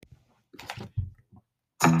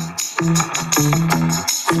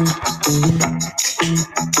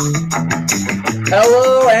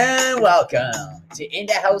Hello and welcome to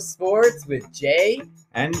Into House Sports with Jay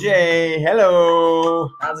and Jay.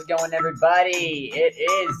 Hello. How's it going, everybody? It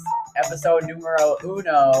is episode numero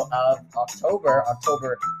uno of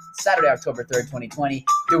Saturday, October 3rd, 2020.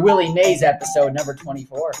 The Willie Mays episode, number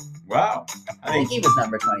 24. Wow. I think he was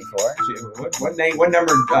number 24. What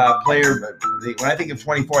number player? When I think of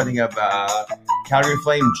 24, I think of Calgary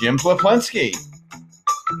Flame Jim Pleplinski.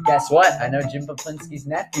 Guess what? I know Jim Pleplinski's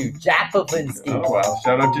nephew, Jack Pleplinski. Oh, well,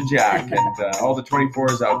 shout out to Jack and all the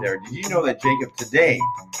 24s out there. Did you know that, Jacob, today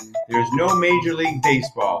there's no Major League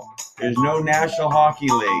Baseball, there's no National Hockey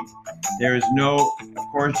League, there's no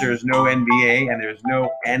NBA, and there's no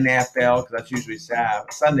NFL, because that's usually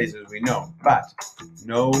Sundays, as we know, but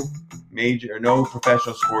no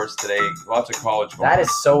professional sports today. Lots of college football. That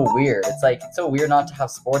is so weird. It's so weird not to have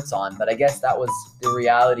sports on, but I guess that was the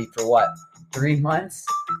reality for 3 months?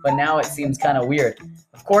 But now it seems kind of weird.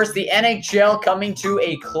 Of course, the NHL coming to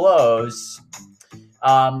a close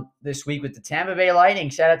this week with the Tampa Bay Lightning.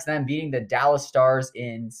 Shout out to them beating the Dallas Stars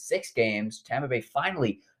in 6 games. Tampa Bay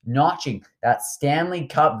finally notching that Stanley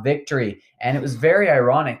Cup victory. And it was very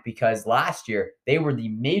ironic because last year they were the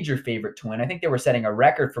major favorite to win. I think they were setting a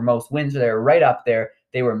record for most wins. So they were right up there.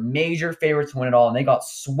 They were major favorites to win it all. And they got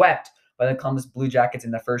swept by the Columbus Blue Jackets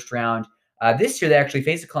in the first round. This year, they actually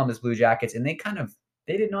faced the Columbus Blue Jackets, and they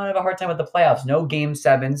did not have a hard time with the playoffs. No Game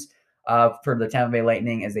 7s for the Tampa Bay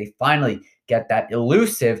Lightning as they finally get that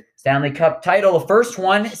elusive Stanley Cup title, the first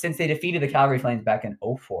one since they defeated the Calgary Flames back in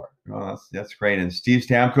 2004. Oh, that's great. And Steve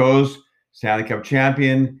Stamkos, Stanley Cup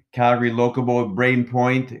champion, Calgary local boy, Braden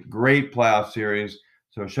Point, great playoff series.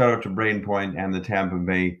 So shout out to Braden Point and the Tampa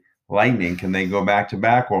Bay Lightning. Can they go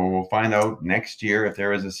back-to-back? Well, we'll find out next year if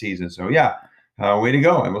there is a season. So, yeah. Way to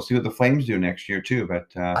go. And we'll see what the Flames do next year, too. But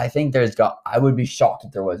I think I would be shocked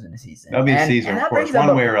if there wasn't a season. There'll be a season, of course.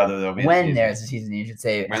 One way or other, there'll be a season. When there's a season, you should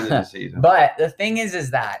say. When there's a season. But the thing is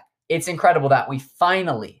that it's incredible that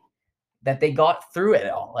that they got through it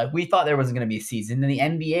all. Like, we thought there wasn't going to be a season. And the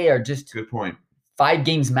NBA are just good point. 5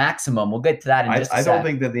 games maximum. We'll get to that in just a second. I don't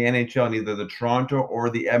think that the NHL, neither the Toronto or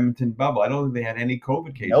the Edmonton bubble, I don't think they had any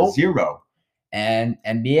COVID cases. Nope. 0. And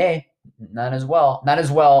NBA, not as well.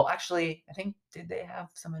 Actually, I think, did they have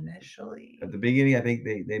some initially? At the beginning, I think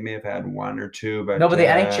they may have had 1 or 2. But no, but the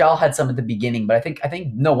NHL had some at the beginning. But I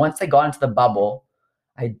think no, once they got into the bubble,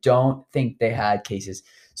 I don't think they had cases.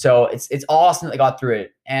 So it's awesome that they got through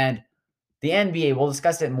it. And the NBA, we'll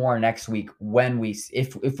discuss it more next week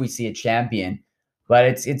if we see a champion. But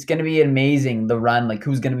it's going to be amazing, the run, like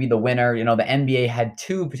who's going to be the winner. You know, the NBA had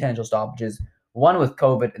 2 potential stoppages, one with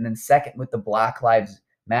COVID and then second with the Black Lives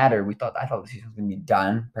Matter. I thought the season was going to be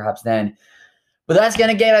done perhaps then. But that's going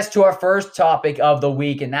to get us to our first topic of the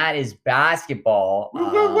week, and that is basketball.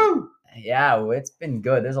 Yeah, it's been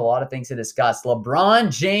good. There's a lot of things to discuss. LeBron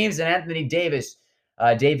James and Anthony Davis.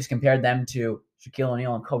 Davis compared them to Shaquille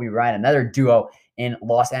O'Neal and Kobe Bryant, another duo in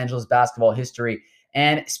Los Angeles basketball history.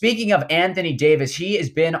 And speaking of Anthony Davis, he has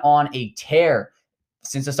been on a tear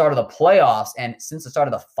since the start of the playoffs and since the start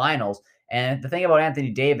of the finals. And the thing about Anthony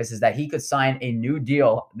Davis is that he could sign a new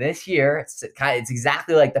deal this year. It's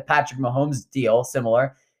exactly like the Patrick Mahomes deal,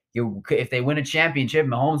 similar. If they win a championship,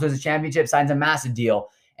 Mahomes wins a championship, signs a massive deal.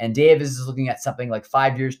 And Davis is looking at something like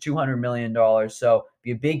 5 years, $200 million. So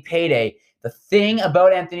be a big payday. The thing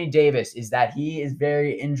about Anthony Davis is that he is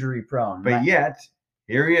very injury prone. But yet,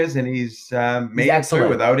 here he is, and he's made it through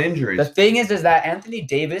without injuries. The thing is that Anthony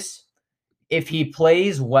Davis, if he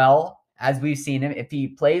plays well, as we've seen him, if he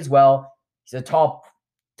plays well, he's a top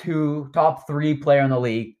 3 player in the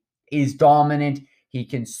league. He's dominant. He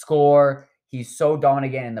can score. He's so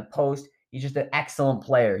dominant again in the post. He's just an excellent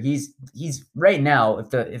player. He's right now,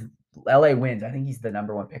 if LA wins, I think he's the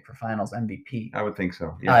number 1 pick for Finals MVP. I would think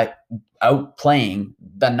so. Yeah. Outplaying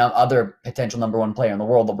the other potential number 1 player in the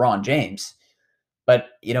world, LeBron James.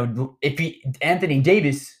 But Anthony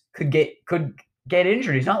Davis could get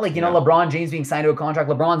injured. It's not like LeBron James being signed to a contract.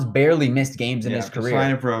 LeBron's barely missed games in his career.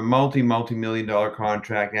 Signing for a multi-million-dollar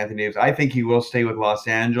contract, Anthony Davis. I think he will stay with Los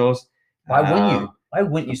Angeles. Why wouldn't you? Why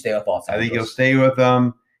wouldn't you stay with Los Angeles? I think he'll stay with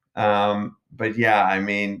them. But yeah, I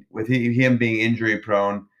mean, with him being injury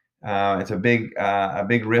prone, it's a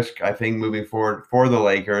big risk, I think, moving forward for the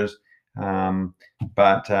Lakers.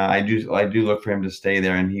 But I do look for him to stay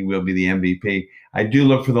there, and he will be the MVP. I do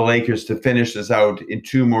look for the Lakers to finish this out in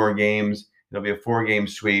 2 more games. It'll be a 4-game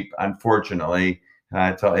sweep. Unfortunately,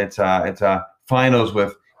 it's a finals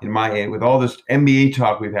with all this NBA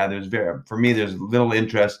talk we've had. There's little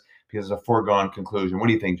interest because it's a foregone conclusion. What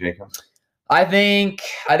do you think, Jacob? I think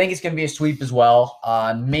it's going to be a sweep as well.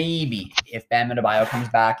 Maybe if Bam Adebayo comes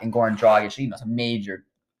back and Goran Dragic, it's a major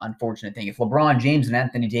unfortunate thing. If LeBron James and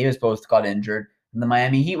Anthony Davis both got injured, then the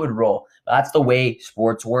Miami Heat would roll. But that's the way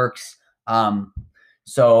sports works.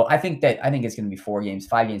 So I think it's going to be 4 games,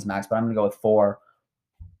 5 games max, but I'm going to go with 4.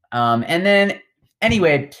 And then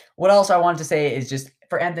anyway, what else I wanted to say is just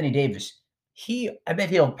for Anthony Davis, I bet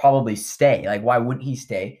he'll probably stay. Like, why wouldn't he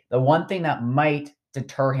stay? The one thing that might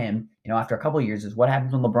deter him, after a couple of years is what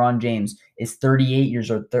happens when LeBron James is 38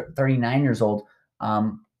 years or 39 years old.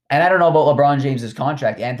 And I don't know about LeBron James's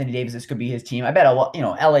contract. Anthony Davis, this could be his team. I bet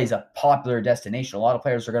LA is a popular destination. A lot of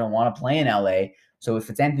players are going to want to play in LA. So if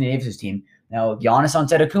it's Anthony Davis's team, now Giannis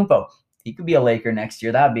Antetokounmpo, he could be a Laker next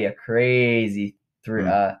year. That would be a crazy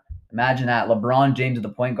imagine that. LeBron James at the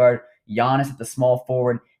point guard, Giannis at the small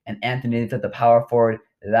forward, and Anthony Davis at the power forward.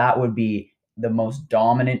 That would be the most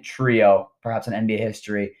dominant trio, perhaps in NBA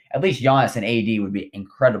history. At least Giannis and AD would be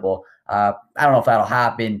incredible. I don't know if that'll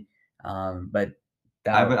happen, but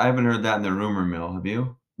I haven't heard that in the rumor mill. Have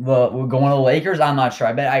you? Well, we're going to the Lakers. I'm not sure.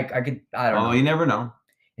 I bet I could. I don't know. Oh, you never know.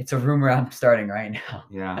 It's a rumor I'm starting right now.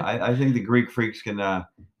 Yeah, I think the Greek Freaks can. I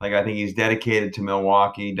think he's dedicated to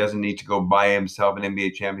Milwaukee. He doesn't need to go buy himself an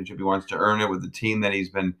NBA championship. He wants to earn it with the team that he's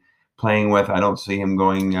been playing with. I don't see him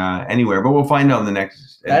going anywhere, but we'll find out in the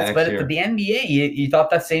next. But the NBA, you thought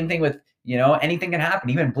that same thing with anything can happen.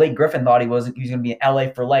 Even Blake Griffin thought he was going to be in LA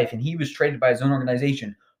for life, and he was traded by his own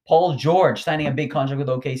organization. Paul George signing a big contract with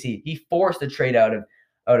OKC. He forced a trade out of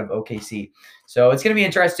OKC. So it's going to be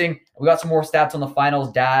interesting. We got some more stats on the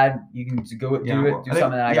finals. Dad, you can go do something,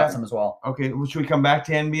 and I got some as well. Okay, well, should we come back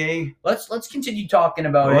to NBA? Let's continue talking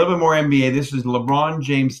about a little bit more NBA. This is LeBron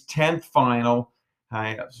James' 10th final,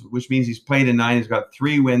 which means he's played in 9. He's got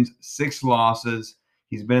 3 wins, 6 losses.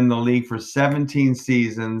 He's been in the league for 17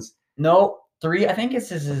 seasons. No, 3. I think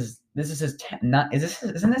this is his 10th.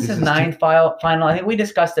 Isn't this his 9th final? I think we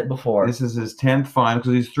discussed it before. This is his 10th final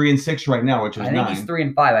because he's 3-6 right now, which is 9. I think he's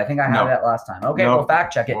 3-5. I think I had that last time. Okay, we'll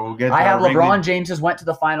fact check it. I have LeBron James has went to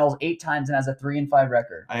the finals 8 times and has a 3-5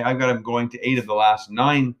 record. I've got him going to 8 of the last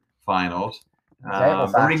 9 finals.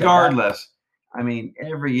 Okay, but regardless, I mean,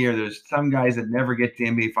 every year there's some guys that never get to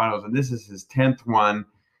the NBA finals, and this is his 10th one.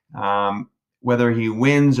 Whether he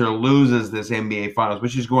wins or loses this NBA Finals,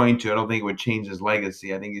 which he's going to, I don't think it would change his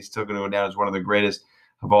legacy. I think he's still going to go down as one of the greatest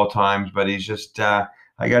of all times. But he's just, I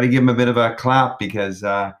got to give him a bit of a clap because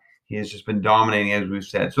he has just been dominating, as we've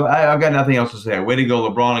said. So I've got nothing else to say. Way to go,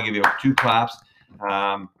 LeBron. I'll give you 2 claps.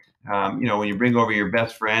 When you bring over your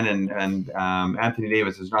best friend and Anthony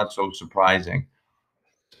Davis, is not so surprising.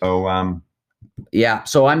 So, yeah.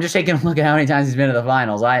 So I'm just taking a look at how many times he's been to the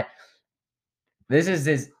finals. This is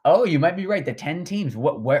his. Oh, you might be right. The 10 teams.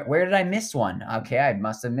 Where did I miss one? Okay, I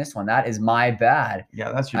must have missed one. That is my bad.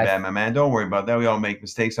 Yeah, that's your bad, my man. Don't worry about that. We all make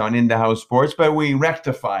mistakes on in-the-house sports, but we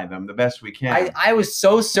rectify them the best we can. I was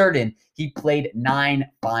so certain he played 9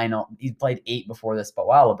 final. He played 8 before this, but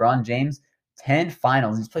wow, LeBron James 10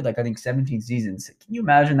 finals. He's played I think 17 seasons. Can you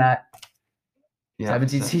imagine that? Yeah,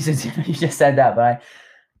 17 seasons. You just said that, but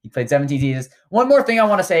he played 17 seasons. One more thing I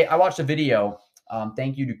want to say. I watched a video.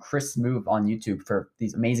 Thank you to Chris Move on YouTube for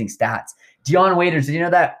these amazing stats. Dion Waiters, did you know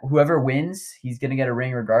that whoever wins, he's going to get a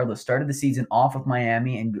ring regardless? Started the season off with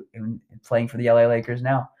Miami and playing for the LA Lakers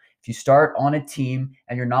now. If you start on a team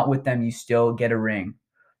and you're not with them, you still get a ring.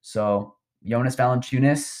 So Jonas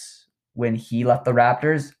Valanciunas, when he left the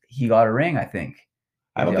Raptors, he got a ring, I think.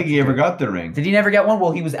 I don't think he ever got the ring. Did he never get one?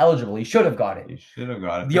 Well, he was eligible. He should have got it. He should have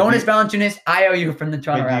got it. Jonas Valanciunas, IOU from the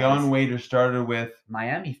Toronto Raptors. Dion Waiters started with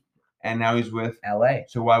Miami. And now he's with LA.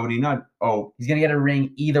 So why would he not? Oh, he's going to get a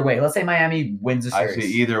ring either way. Let's say Miami wins the series. I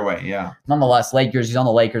see. Either way, yeah. Nonetheless, Lakers, he's on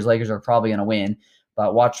the Lakers. Lakers are probably going to win.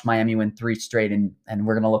 But watch Miami win 3 straight, and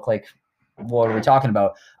we're going to look like, what are we talking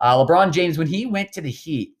about? LeBron James, when he went to the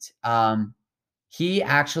Heat, he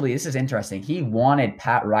actually, this is interesting, he wanted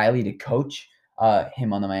Pat Riley to coach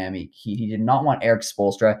him on the Miami Heat. He did not want Eric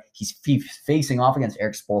Spoelstra. He's facing off against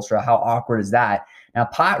Eric Spoelstra. How awkward is that? Now,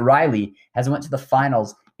 Pat Riley has went to the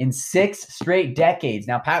finals in 6 straight decades.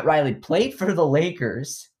 Now, Pat Riley played for the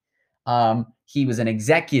Lakers. He was an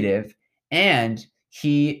executive, and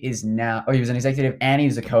he was an executive, and he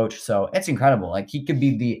was a coach. So it's incredible. He could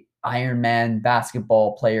be the Iron Man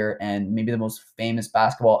basketball player and maybe the most famous.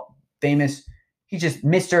 He's just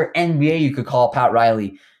Mr. NBA, you could call Pat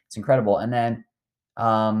Riley. It's incredible. And then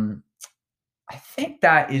I think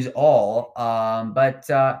that is all. But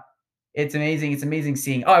it's amazing. It's amazing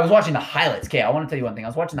seeing. Oh, I was watching the highlights. Okay, I want to tell you one thing. I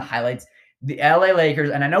was watching the highlights. The LA Lakers,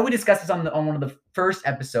 and I know we discussed this on one of the first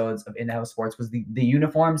episodes of In-House Sports, was the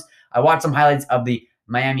uniforms. I watched some highlights of the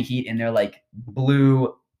Miami Heat in their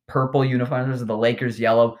blue purple uniforms versus the Lakers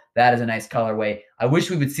yellow. That is a nice colorway. I wish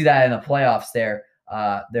we would see that in the playoffs there.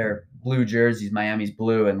 Their blue jerseys, Miami's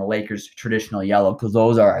blue, and the Lakers' traditional yellow, because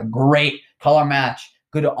those are a great color match.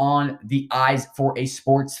 Good on the eyes for a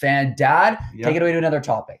sports fan. Dad, take it away to another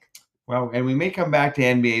topic. Well, and we may come back to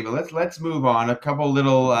NBA, but let's move on. A couple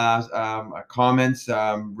little comments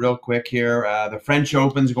real quick here. The French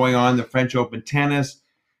Open's going on, the French Open tennis.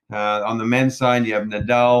 On the men's side, you have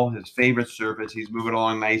Nadal, his favorite surface. He's moving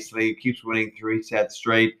along nicely, keeps winning 3 sets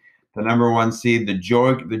straight. The number 1 seed,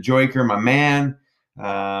 the Joker, my man.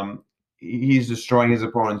 He's destroying his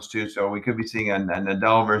opponents too, so we could be seeing a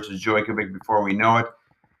Nadal versus Djokovic before we know it.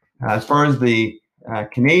 As far as the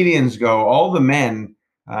Canadians go, all the men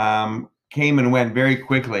came and went very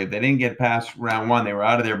quickly. They didn't get past round 1. They were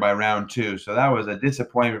out of there by round 2. So that was a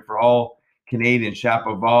disappointment for all Canadians.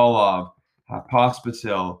 Shapovalov,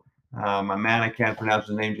 Pospisil, my man, I can't pronounce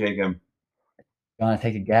his name, Jacob. You want to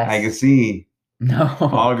take a guess? Agassi. No.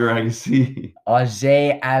 Auger Agassi.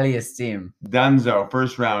 Auger-Aliassime. Dunzo,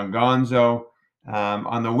 first round. Gonzo.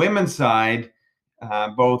 On the women's side,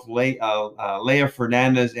 both Leah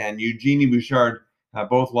Fernandez and Eugenie Bouchard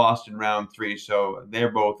both lost in round 3, so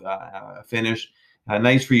they're both finished.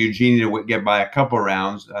 Nice for Eugenie to get by a couple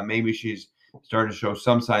rounds. Maybe she's starting to show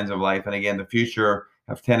some signs of life. And again, the future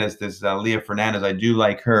of tennis, this Leah Fernandez, I do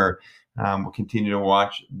like her. We'll continue to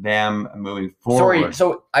watch them moving forward. Sorry,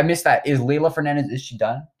 so I missed that. Is Leila Fernandez, is she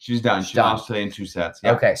done? She's done. She lost today in 2 sets.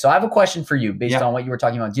 Yeah. Okay, so I have a question for you based on what you were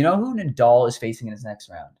talking about. Do you know who Nadal is facing in his next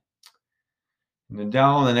round?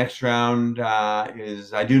 Nadal in the next round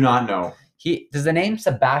is, I do not know. Does the name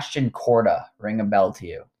Sebastian Korda ring a bell to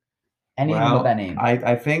you? Anything about that name?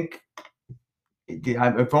 I think,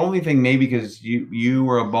 if only thing maybe because you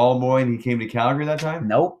were a ball boy and he came to Calgary that time?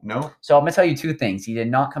 Nope. No? So I'm going to tell you 2 things. He did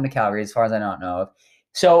not come to Calgary as far as I don't know of.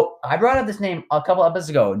 So I brought up this name a couple episodes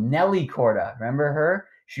ago, Nelly Korda. Remember her?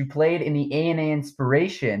 She played in the ANA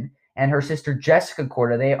Inspiration, and her sister Jessica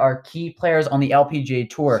Korda. They are key players on the LPGA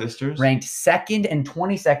Tour. Sisters? Ranked 2nd and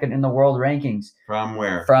 22nd in the world rankings. From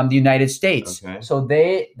where? From the United States. Okay. So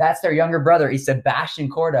that's their younger brother is Sebastian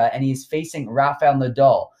Korda, and he's facing Rafael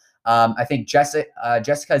Nadal. I think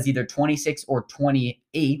Jessica is either 26 or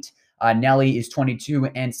 28. Nelly is 22,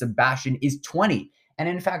 and Sebastian is 20. And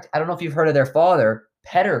in fact, I don't know if you've heard of their father,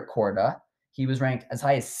 Petr Korda. He was ranked as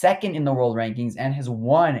high as 2nd in the world rankings and has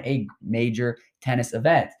won a major tennis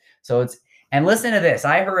event. So and listen to this.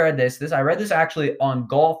 I read this actually on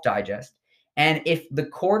Golf Digest. And if the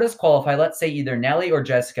Kordas qualify, let's say either Nelly or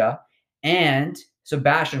Jessica and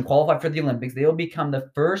Sebastian qualify for the Olympics, they will become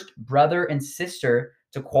the first brother and sister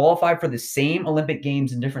to qualify for the same Olympic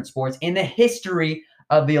Games in different sports in the history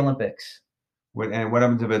of the Olympics. And what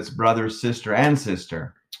happens if it's brother, sister, and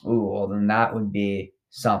sister? Ooh, well then that would be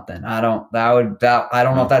something. I don't know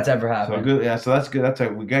if that's ever happened. So good, yeah. So that's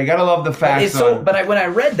good. We gotta love the facts. But when I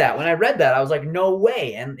read that, I was like, no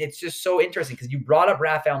way. And it's just so interesting because you brought up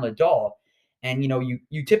Rafael Nadal, and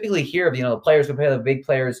you typically hear of the players who play the big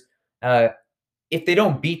players. If they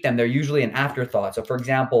don't beat them, they're usually an afterthought. So for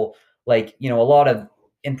example, like a lot of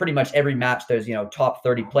in pretty much every match, there's top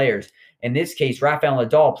 30 players. In this case, Rafael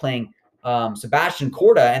Nadal playing Sebastian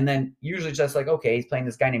Korda, and then usually just like, okay, he's playing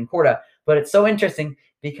this guy named Korda. But it's so interesting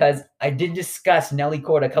because I did discuss Nelly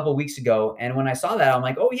Korda a couple of weeks ago, and when I saw that, I'm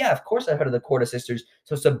like, oh yeah, of course I've heard of the Korda sisters.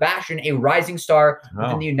 So Sebastian, a rising star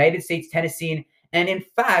within the United States tennis scene, and in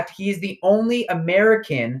fact, he is the only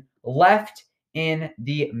American left in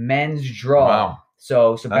the men's draw. Wow.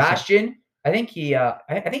 So Sebastian, I think he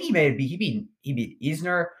beat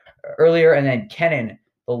Isner earlier, and then Kenin,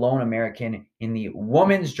 the lone American in the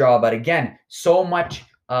women's draw. But again, so many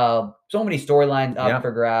storylines up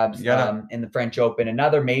for grabs in the French Open.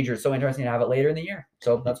 Another major. So interesting to have it later in the year.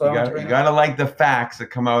 So that's what you got to like the facts that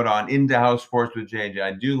come out on Into House Sports with JJ.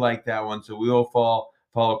 I do like that one. So we will follow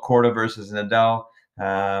Korda versus Nadal.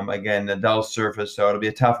 Again, Nadal's surface, so it'll be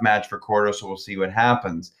a tough match for Korda. So we'll see what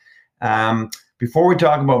happens. Before we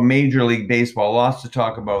talk about Major League Baseball, lots to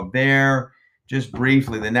talk about there. Just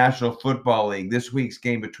briefly, the National Football League. This week's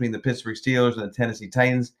game between the Pittsburgh Steelers and the Tennessee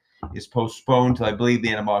Titans is postponed till I believe the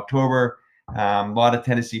end of October. A lot of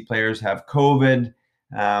Tennessee players have COVID,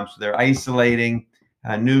 so they're isolating.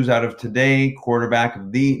 News out of today, quarterback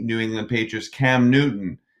of the New England Patriots, Cam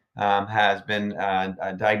Newton, has been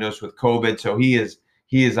diagnosed with COVID, so he is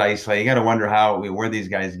isolated. You got to wonder where these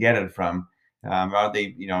guys get it from. Are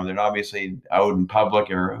they, they're obviously out in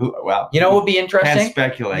public or who? Well, what would be interesting? Can't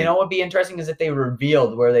speculate. What would be interesting is if they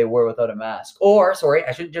revealed where they were without a mask, or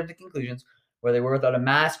I shouldn't jump to conclusions, where they were without a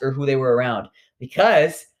mask or who they were around.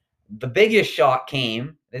 Because the biggest shock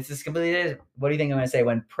came. This is completely. What do you think I'm going to say?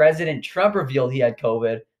 When President Trump revealed he had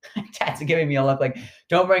COVID, Chad's giving me a look like,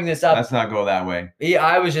 don't bring this up. Let's not go that way. Yeah,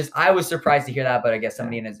 I was surprised to hear that, but I guess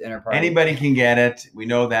somebody in his inner party. Anybody can get it. We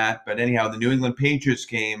know that. But anyhow, the New England Patriots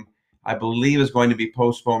game, I believe, is going to be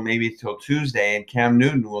postponed maybe till Tuesday, and Cam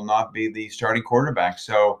Newton will not be the starting quarterback.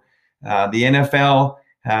 So the NFL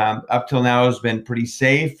up till now has been pretty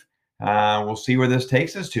safe. We'll see where this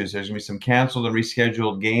takes us to. So there's going to be some canceled and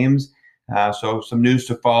rescheduled games. So some news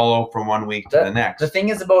to follow from one week to the next. The thing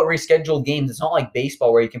is about rescheduled games, it's not like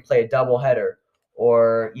baseball where you can play a doubleheader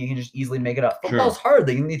or you can just easily make it up. Football's hard.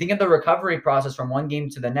 You think of the recovery process from one game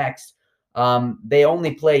to the next. They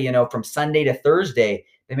only play, from Sunday to Thursday.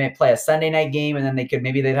 They may play a Sunday night game, and then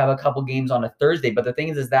they'd have a couple games on a Thursday. But the thing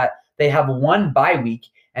is that they have one bye week,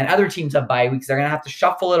 and other teams have bye weeks. They're going to have to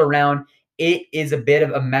shuffle it around. It is a bit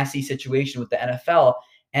of a messy situation with the NFL,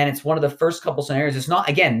 and it's one of the first couple scenarios. It's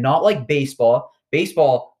not like baseball.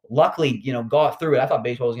 Baseball, luckily, got through it. I thought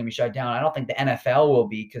baseball was going to be shut down. I don't think the NFL will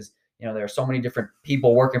be because, there are so many different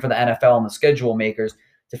people working for the NFL and the schedule makers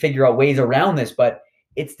to figure out ways around this. But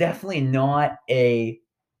it's definitely not good.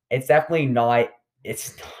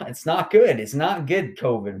 It's not good,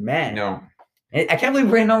 COVID, man. No. I can't believe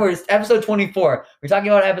we're in it's episode 24. We're talking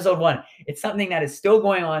about episode 1. It's something that is still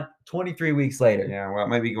going on 23 weeks later. Yeah, well, it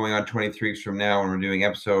might be going on 23 weeks from now when we're doing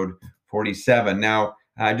episode 47. Now,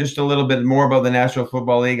 just a little bit more about the National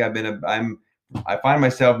Football League. I find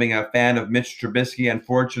myself being a fan of Mitch Trubisky.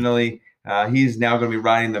 Unfortunately, he's now going to be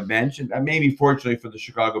riding the bench, and maybe fortunately for the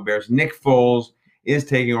Chicago Bears, Nick Foles is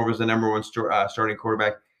taking over as the number one starting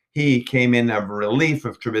quarterback. He came in of relief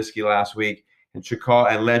of Trubisky last week and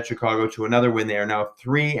led Chicago to another win. They are now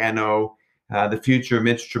 3-0. The future of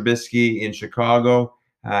Mitch Trubisky in Chicago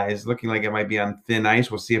is looking like it might be on thin ice.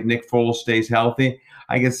 We'll see if Nick Foles stays healthy.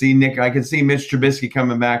 I can see Mitch Trubisky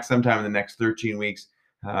coming back sometime in the next 13 weeks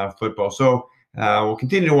football. So we'll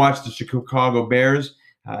continue to watch the Chicago Bears.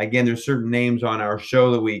 Again, there's certain names on our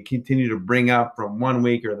show that we continue to bring up from one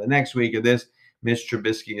week or the next week of this. Mitch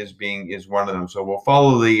Trubisky is one of them. So we'll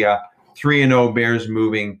follow the 3-0 Bears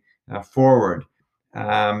moving forward.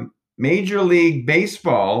 Major League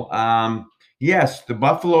Baseball. Yes, the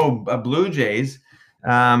Buffalo Blue Jays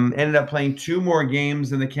ended up playing 2 more games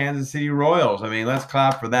than the Kansas City Royals. I mean, let's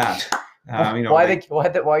clap for that. Why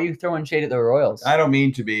are you throwing shade at the Royals? I don't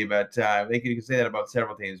mean to be, but you can say that about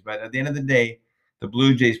several teams. But at the end of the day, the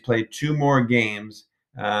Blue Jays played 2 more games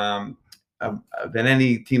than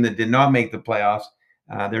any team that did not make the playoffs.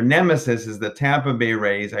 Their nemesis is the Tampa Bay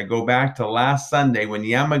Rays. I go back to last Sunday when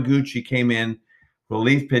Yamaguchi came in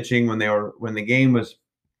relief pitching when the game was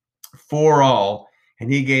 4-all,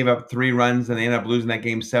 and he gave up 3 runs, and they ended up losing that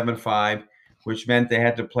game 7-5, which meant they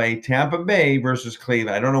had to play Tampa Bay versus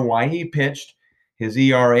Cleveland. I don't know why he pitched. His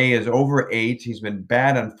ERA is over 8. He's been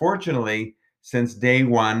bad, unfortunately, since day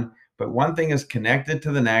one. But one thing is connected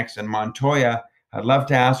to the next, and Montoya, I'd love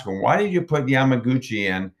to ask him, why did you put Yamaguchi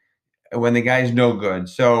in when the guy's no good?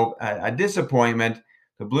 So a disappointment.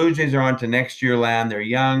 The Blue Jays are on to next year land. They're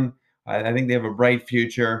young. I think they have a bright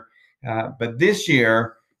future. But this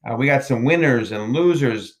year, we got some winners and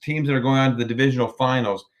losers, teams that are going on to the divisional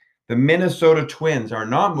finals. The Minnesota Twins are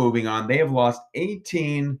not moving on. They have lost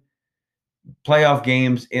 18 playoff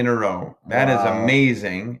games in a row. That is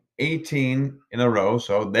amazing. 18 in a row.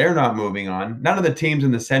 So they're not moving on. None of the teams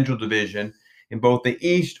in the Central Division in both the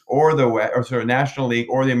East or the West, National League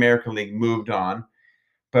or the American League moved on.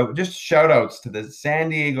 But just shout outs to the San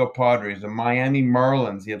Diego Padres, the Miami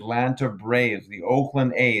Marlins, the Atlanta Braves, the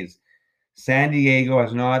Oakland A's. San Diego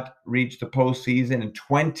has not reached the postseason in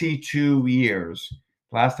 22 years.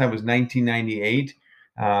 Last time was 1998.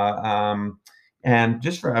 And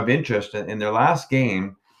just of interest, in their last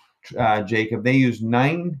game, Jacob, they used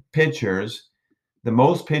 9 pitchers, the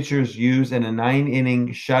most pitchers used in a 9-inning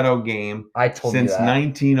shutout game since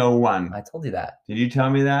 1901. I told you that. Did you tell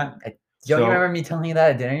me that? Don't you remember me telling you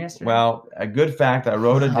that at dinner yesterday? Well, a good fact, I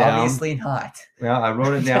wrote it down. Obviously not. Well, I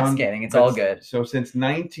wrote it down. Just kidding. It's all good. So since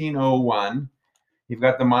 1901, you've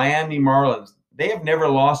got the Miami Marlins. They have never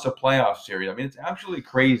lost a playoff series. I mean, it's absolutely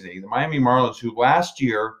crazy. The Miami Marlins, who last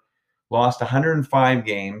year lost 105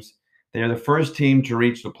 games, they're the first team to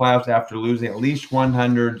reach the playoffs after losing at least having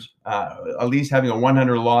a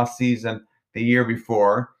 100-loss season the year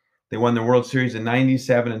before. They won the World Series in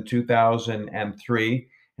 97 and 2003.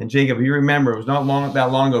 And Jacob, you remember, it was not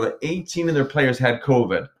that long ago that 18 of their players had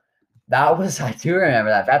COVID. I do remember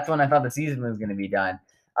that. That's when I thought the season was going to be done.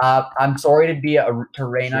 I'm sorry to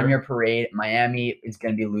rain on your parade. Miami is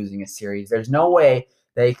going to be losing a series. There's no way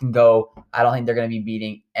they can go. I don't think they're going to be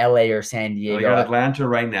beating LA or San Diego. They got Atlanta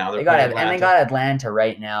right now. They got Atlanta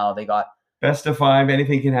right now. They got best of five,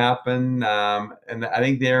 anything can happen. And I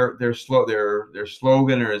think their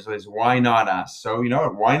slogan is why not us? So you know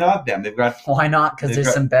what? Why not them? Why not? Because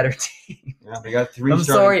there's some better teams. Yeah, they got three I'm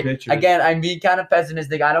starting sorry. pitchers. Again, I'm being kind of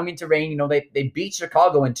pessimistic. I don't mean to rain. You know, they beat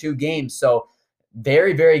Chicago in 2 games, so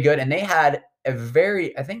very, very good. And they had I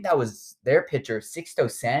think that was their pitcher,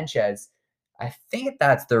 Sixto Sanchez. I think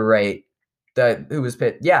that's the right. Who was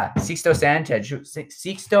pitched? Yeah, Sixto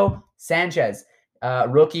Sanchez,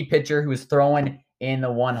 rookie pitcher who was throwing in the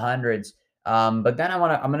 100s. But then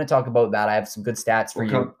I'm gonna talk about that. I have some good stats for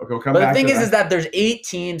you. We'll come but back the thing to is that there's 8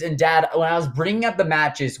 teams, and Dad, when I was bringing up the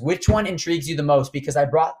matches, which one intrigues you the most? Because I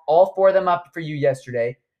brought all 4 of them up for you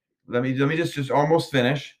yesterday. Let me just almost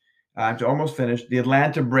finish. To almost finish, the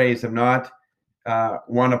Atlanta Braves have not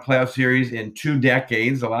won a playoff series in 2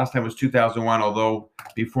 decades. The last time was 2001, although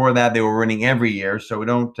before that they were winning every year. So we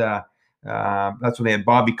don't. That's when they had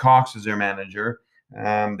Bobby Cox as their manager.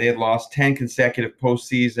 They had lost 10 consecutive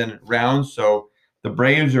postseason rounds. So the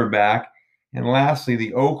Braves are back. And lastly,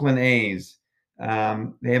 the Oakland A's. They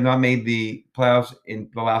have not made the playoffs in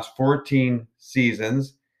the last 14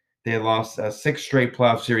 seasons. They had lost 6 straight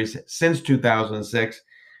playoff series since 2006.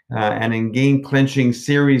 And in game-clinching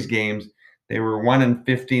series games, they were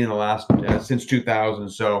 1-15 in the last since 2000.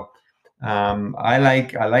 So I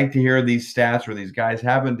like to hear these stats where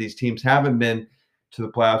these teams haven't been to the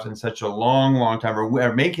playoffs in such a long time,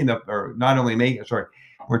 or making the, or not only making,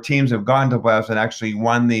 where teams have gone to playoffs and actually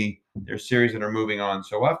won their series and are moving on.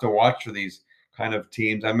 So we'll have to watch for these kind of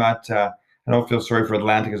teams. I don't feel sorry for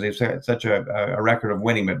Atlanta because they've set such a record of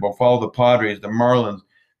winning, but we'll follow the Padres, the Marlins,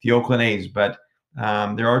 the Oakland A's. But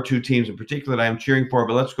there are 2 teams in particular that I'm cheering for.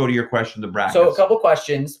 But let's go to your question, the brackets. So a couple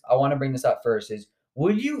questions. I want to bring this up first. Is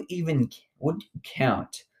would you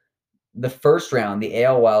count the first round, the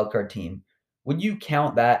AL wildcard team? Would you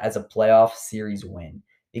count that as a playoff series win?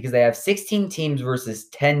 Because they have 16 teams versus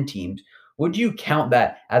 10 teams. Would you count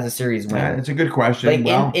that as a series win? It's a good question.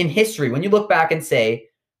 Like in history, when you look back and say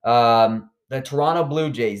the Toronto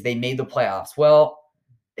Blue Jays, they made the playoffs. Well,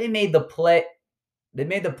 they made the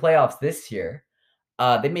playoffs this year.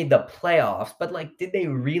 They made the playoffs, but did they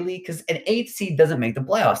really? Because an 8th seed doesn't make the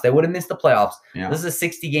playoffs. They would have missed the playoffs. Yeah. This is a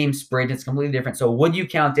 60-game sprint. It's completely different. So would you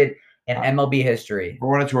count it in MLB history? For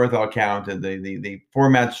what it's worth, I'll count it. The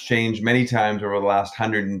format's changed many times over the last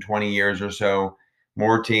 120 years or so.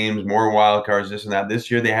 More teams, more wild cards, this and that. This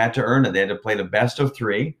year they had to earn it. They had to play the best of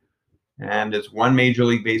 3, and it's one Major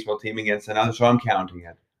League Baseball team against another. So I'm counting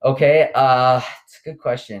it. Okay, it's a good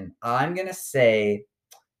question. I'm gonna say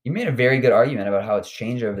you made a very good argument about how it's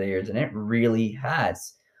changed over the years, and it really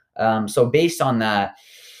has. So based on that,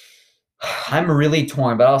 I'm really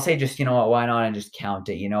torn, but I'll say just, you know what, why not and just count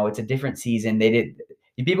it? You know, it's a different season.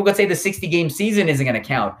 People could say the 60-game season isn't going to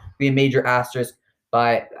count, be a major asterisk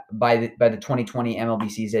by the 2020 MLB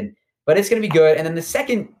season, but it's going to be good. And then the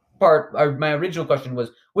second part, my original question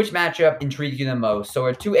was, which matchup intrigued you the most? So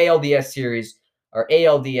our 2 ALDS series, or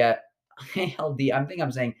I'm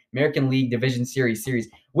saying American League Division Series.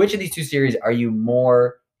 Which of these 2 series are you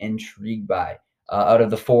more intrigued by out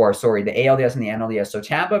of the 4? Sorry, the ALDS and the NLDS. So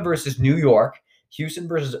Tampa versus New York, Houston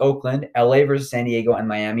versus Oakland, LA versus San Diego, and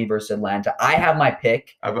Miami versus Atlanta. I have my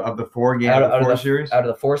pick. Of the 4 games, out of the 4 series? Out of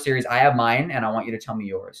the 4 series, I have mine, and I want you to tell me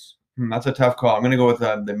yours. That's a tough call. I'm going to go with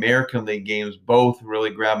the American League games. Both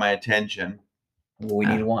really grab my attention. Well, we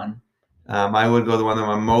need one. I would go the one that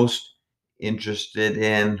I'm most interested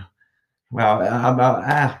in. Well, I'm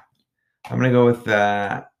going to go with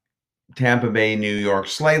Tampa Bay, New York,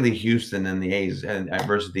 slightly Houston and the A's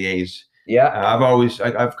versus the A's. Yeah,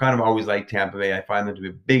 I've kind of always liked Tampa Bay. I find them to be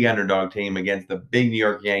a big underdog team against the big New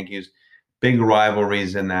York Yankees. Big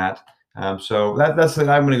rivalries in that. So that's I'm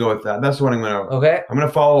going to go with that. That's the one I'm going to. Okay. I'm going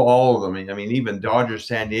to follow all of them. I mean, even Dodgers,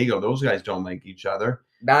 San Diego, those guys don't like each other.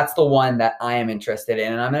 That's the one that I am interested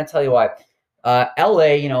in, and I'm going to tell you why.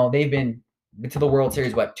 LA, you know, they've been to the World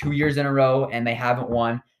Series 2 years in a row, and they haven't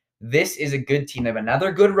won. This is a good team. They have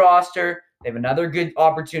another good roster. They have another good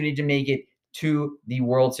opportunity to make it to the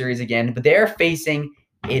World Series again. But they're facing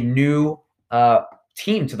a new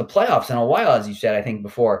team to the playoffs in a while, as you said, I think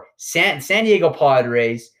before. San Diego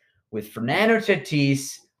Padres with Fernando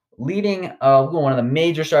Tatis leading one of the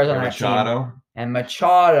major stars on that team. And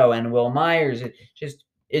Machado and Will Myers.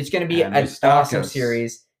 It's going to be an awesome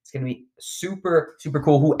series. It's going to be super, super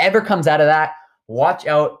cool. Whoever comes out of that, watch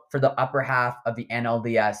out for the upper half of the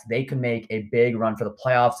NLDS. They could make a big run for the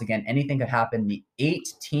playoffs. Again, anything could happen. The 8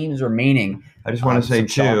 teams remaining. I just want to say,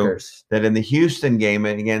 too, that in the Houston game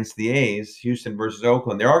against the A's, Houston versus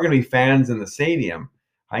Oakland, there are going to be fans in the stadium.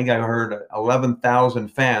 I think I heard 11,000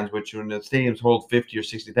 fans, which when the stadiums hold 50 or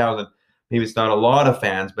 60,000. maybe it's not a lot of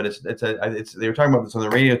fans, but it's they were talking about this on the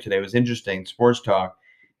radio today. It was interesting, sports talk,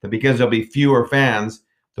 that because there'll be fewer fans,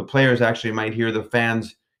 the players actually might hear the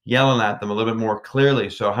fans yelling at them a little bit more clearly.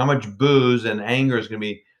 So how much booze and anger is going to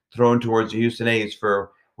be thrown towards the Houston A's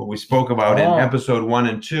for what we spoke about in episode 1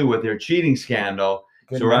 and 2 with their cheating scandal.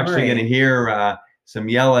 So we're actually going to hear some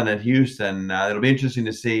yelling at Houston. It'll be interesting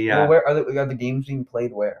to see. Well, where are the games being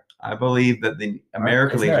played? Where? I believe that the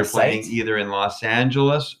American Leagues are playing either in Los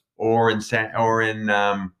Angeles or in San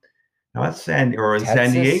Diego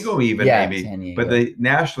even, maybe. San Diego. But the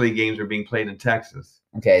National League games are being played in Texas.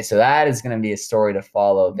 Okay, so that is going to be a story to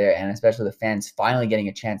follow there, and especially the fans finally getting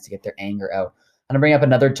a chance to get their anger out. I'm going to bring up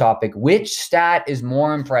another topic. Which stat is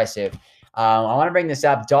more impressive? I want to bring this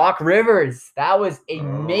up. Doc Rivers. That was a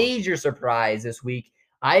major surprise this week.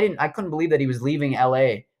 I couldn't believe that he was leaving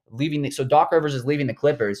LA. So Doc Rivers is leaving the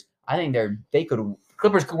Clippers. I think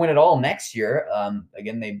Clippers could win it all next year.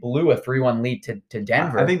 Again, they blew a 3-1 lead to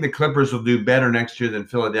Denver. I think the Clippers will do better next year than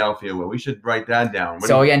Philadelphia will. We should write that down.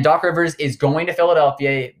 Again, Doc Rivers is going to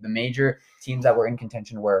Philadelphia. The major teams that were in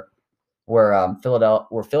contention were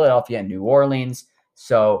Philadelphia and New Orleans.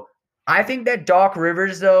 So I think that Doc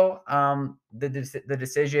Rivers, though, the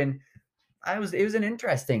decision, it was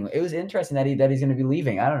interesting that he's going to be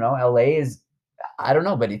leaving. I don't know. LA is. I don't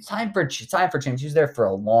know, but it's time for change. He was there for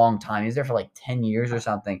a long time. He was there for like 10 years or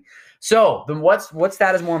something. So then what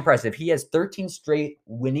stat is more impressive? He has 13 straight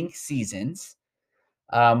winning seasons.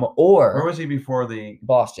 Or where was he before the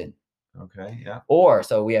Boston? Okay, yeah.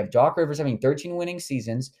 So we have Doc Rivers having 13 winning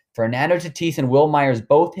seasons, Fernando Tatis and Will Myers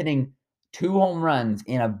both hitting 2 home runs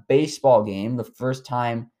in a baseball game, the first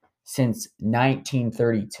time since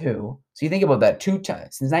 1932. So you think about that, 2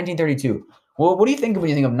 times since 1932. Well, what do you think when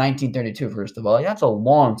you think of 1932, first of all? That's a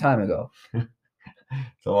long time ago.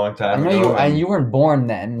 It's a long time ago. You weren't born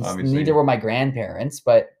then. Obviously. Neither were my grandparents,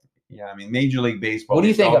 but... Yeah, I mean, Major League Baseball... What do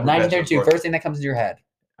you think of 1932? First thing that comes to your head.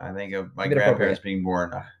 I think of my grandparents being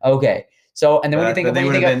born. Okay. So, and then what do you think of...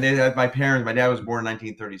 My dad was born in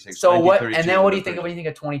 1936. So what... And then what do you think of when you think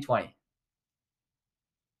of 2020?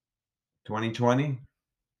 2020?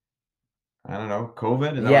 I don't know.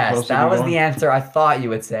 COVID? Yes, that was the answer I thought you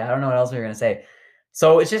would say. I don't know what else you were going to say.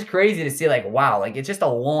 So it's just crazy to see, like, wow, like, it's just a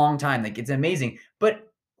long time. Like, it's amazing.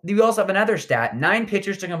 But you also have another stat. 9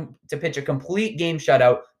 pitchers to pitch a complete game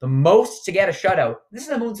shutout. The most to get a shutout. This is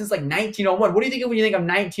the most since, like, 1901. What do you think of when you think of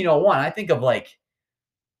 1901? I think of, like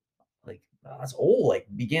that's old. Like,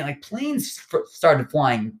 planes started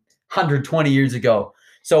flying 120 years ago.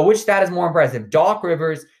 So which stat is more impressive? Doc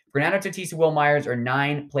Rivers, Fernando Tatis, Will Myers, or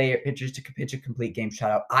 9 pitchers to pitch a complete game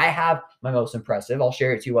shutout? I have my most impressive. I'll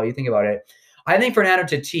share it to you while you think about it. I think Fernando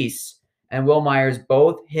Tatis and Will Myers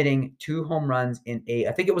both hitting 2 home runs in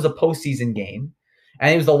I think it was a postseason game,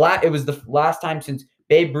 and it was the last time since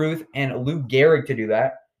Babe Ruth and Lou Gehrig to do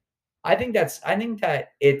that. I think that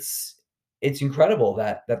it's incredible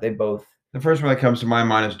that they both. The first one that comes to my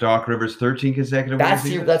mind is Doc Rivers, 13 consecutive wins.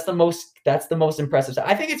 That's the most impressive.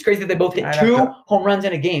 I think it's crazy that they both hit 2 home runs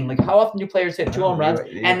in a game. Like, how often do players hit 2 home runs?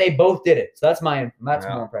 And they both did it. So that's more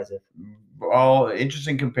impressive. All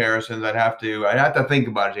interesting comparisons. I'd have to think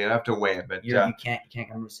about it. I'd have to weigh it. But you can't come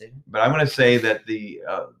to a decision. But I'm going to say that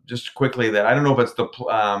just quickly that I don't know if it's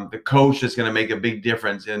the coach that's going to make a big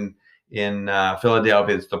difference in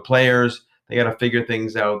Philadelphia. It's the players. They got to figure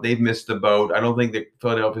things out. They've missed the boat. I don't think that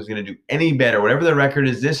Philadelphia is going to do any better. Whatever the record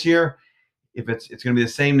is this year, if it's going to be the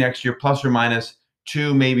same next year, plus or minus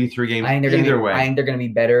 2, maybe 3 games. I think they're going to be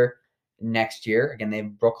better next year. Again, they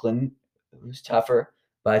have Brooklyn, who's tougher,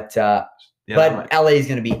 but LA is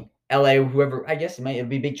going to be LA. Whoever, I guess it'll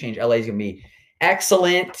be a big change. LA is going to be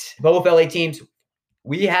excellent. Both LA teams.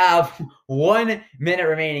 We have 1 minute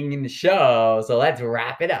remaining in the show, so let's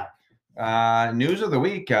wrap it up. News of the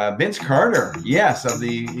week. Vince Carter. Yes,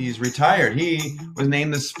 he's retired. He was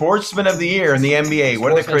named the Sportsman of the Year in the NBA.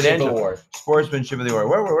 What are the credentials? Sportsmanship of the Award.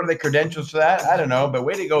 What are the credentials for that? I don't know, but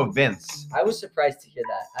way to go, Vince. I was surprised to hear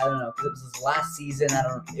that. I don't know, because it was his last season.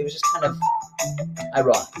 It was just kind of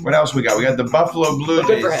ironic. What else we got? We got the Buffalo Blue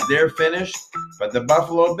Jays. They're finished, but the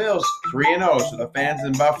Buffalo Bills 3-0. So the fans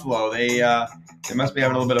in Buffalo, they must be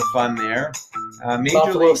having a little bit of fun there.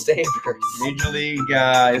 Buffalo Sabres. Major League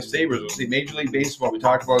Sabres. We'll see. Major League Baseball. We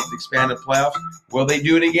talked about the expanded playoffs. Will they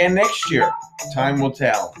do it again next year? Time will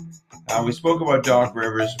tell. We spoke about Doc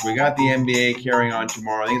Rivers. We got the NBA carrying on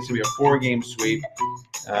tomorrow. I think it's going to be a 4-game sweep.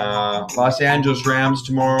 Los Angeles Rams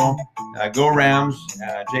tomorrow. Go Rams.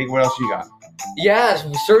 Jake, what else you got? Yes,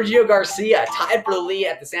 Sergio Garcia tied for the lead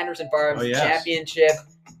at the Sanderson Farms Championship.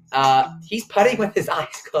 He's putting with his eyes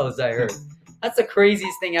closed, I heard. That's the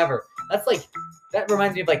craziest thing ever. That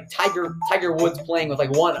reminds me of like Tiger Woods playing with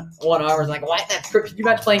like one arm. It's like, what? Could you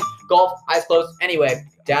imagine playing golf, eyes closed? Anyway,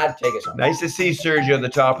 Dad, take us home. Nice to see Sergio at the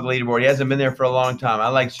top of the leaderboard. He hasn't been there for a long time. I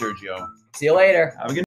like Sergio. See you later. Have a good